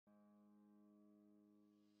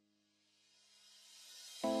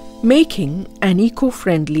Making an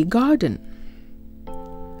eco-friendly garden.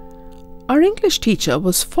 Our English teacher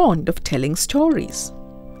was fond of telling stories.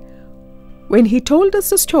 When he told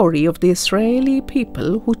us the story of the Israeli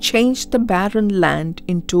people who changed the barren land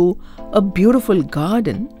into a beautiful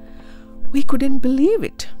garden, we couldn't believe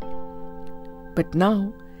it. But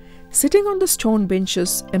now, sitting on the stone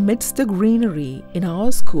benches amidst the greenery in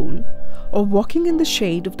our school, or walking in the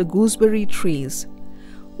shade of the gooseberry trees,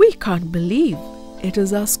 we can't believe it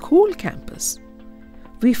is our school campus.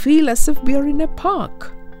 We feel as if we are in a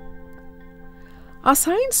park. Our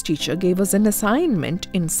science teacher gave us an assignment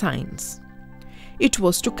in science. It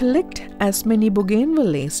was to collect as many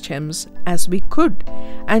bougainvillea stems as we could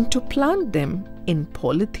and to plant them in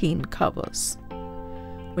polythene covers.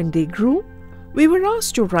 When they grew, we were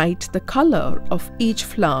asked to write the color of each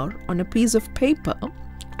flower on a piece of paper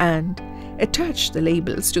and attach the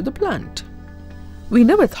labels to the plant. We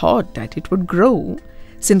never thought that it would grow,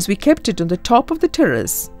 since we kept it on the top of the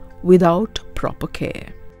terrace without proper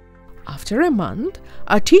care. After a month,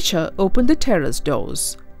 our teacher opened the terrace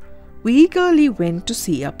doors. We eagerly went to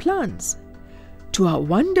see our plants. To our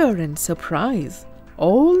wonder and surprise,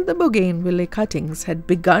 all the bougainvillea cuttings had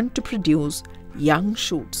begun to produce young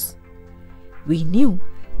shoots. We knew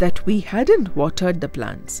that we hadn't watered the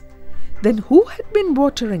plants. Then who had been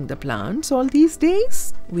watering the plants all these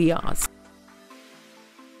days? We asked.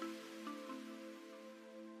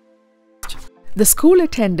 The school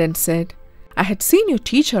attendant said, "I had seen your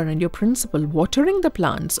teacher and your principal watering the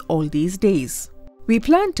plants all these days. We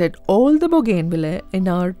planted all the bougainvillea in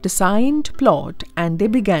our designed plot and they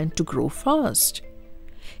began to grow fast.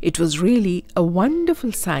 It was really a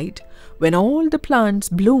wonderful sight when all the plants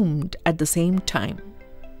bloomed at the same time.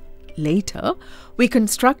 Later, we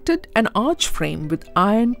constructed an arch frame with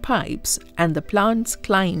iron pipes and the plants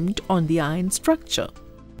climbed on the iron structure.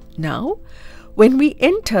 Now, when we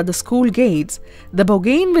enter the school gates, the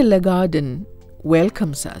bougainvillea garden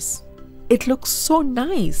welcomes us. It looks so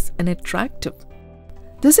nice and attractive."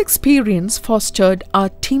 This experience fostered our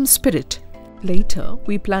team spirit. Later,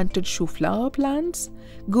 we planted shoe flower plants,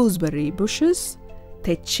 gooseberry bushes,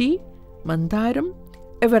 thechi, mandaram,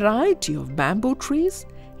 a variety of bamboo trees,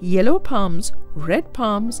 yellow palms, red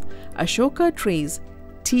palms, ashoka trees,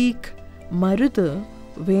 teak, marudu,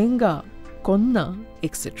 venga, konna,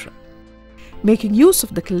 etc. Making use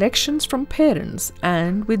of the collections from parents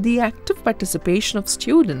and with the active participation of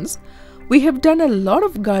students, we have done a lot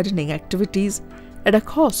of gardening activities at a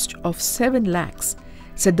cost of 7 lakhs,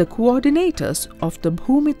 said the coordinators of the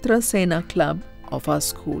Bhumitra Sena Club of our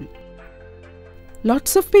school.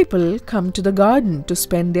 Lots of people come to the garden to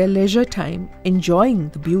spend their leisure time enjoying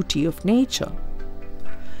the beauty of nature.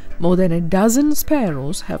 More than a dozen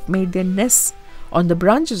sparrows have made their nests on the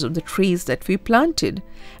branches of the trees that we planted,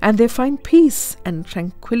 and they find peace and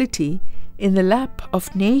tranquility in the lap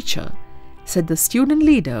of nature, said the student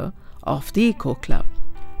leader of the Eco Club.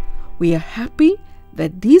 We are happy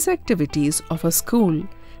that these activities of our school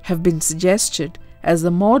have been suggested as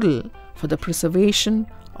a model for the preservation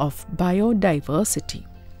of biodiversity.